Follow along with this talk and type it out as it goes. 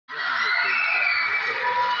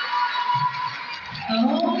Oh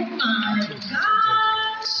my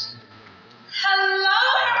gosh. Hello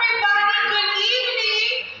everybody, good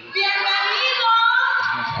evening. Bienvenidos.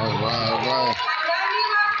 All right.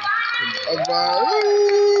 Hello.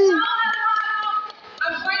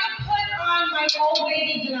 I'm going to put on my old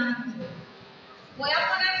lady glasses. Voy a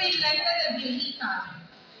poner mis lentes de viejita.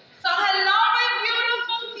 So hello my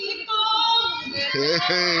beautiful people.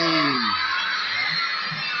 Hey.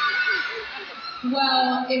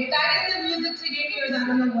 Well, if that is the music to your ears, I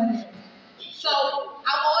don't know what is. So,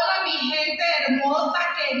 ahora mi gente hermosa,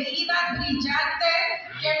 querida, brillante,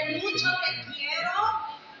 que mucho te quiero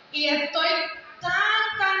y estoy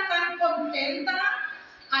tan contenta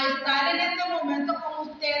a estar en este momento con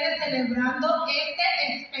ustedes celebrando este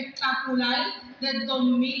espectacular del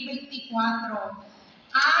 2024.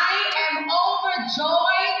 I am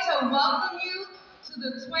overjoyed to welcome you to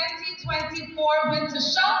the 2024 Winter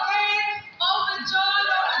Showcase. Overjoyed.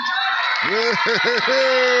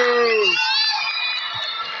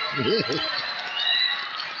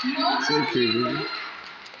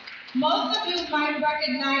 Most of you might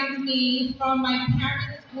recognize me from my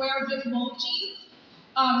Parents Square with Mochis.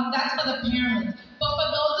 That's for the parents. But for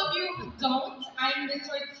those of you who don't, I'm Miss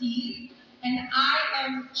Ortiz, and I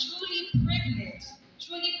am truly privileged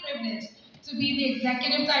to be the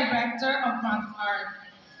Executive Director of Bronx Arts.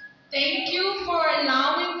 Thank you for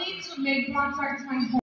allowing me to make Bronx Arts my home.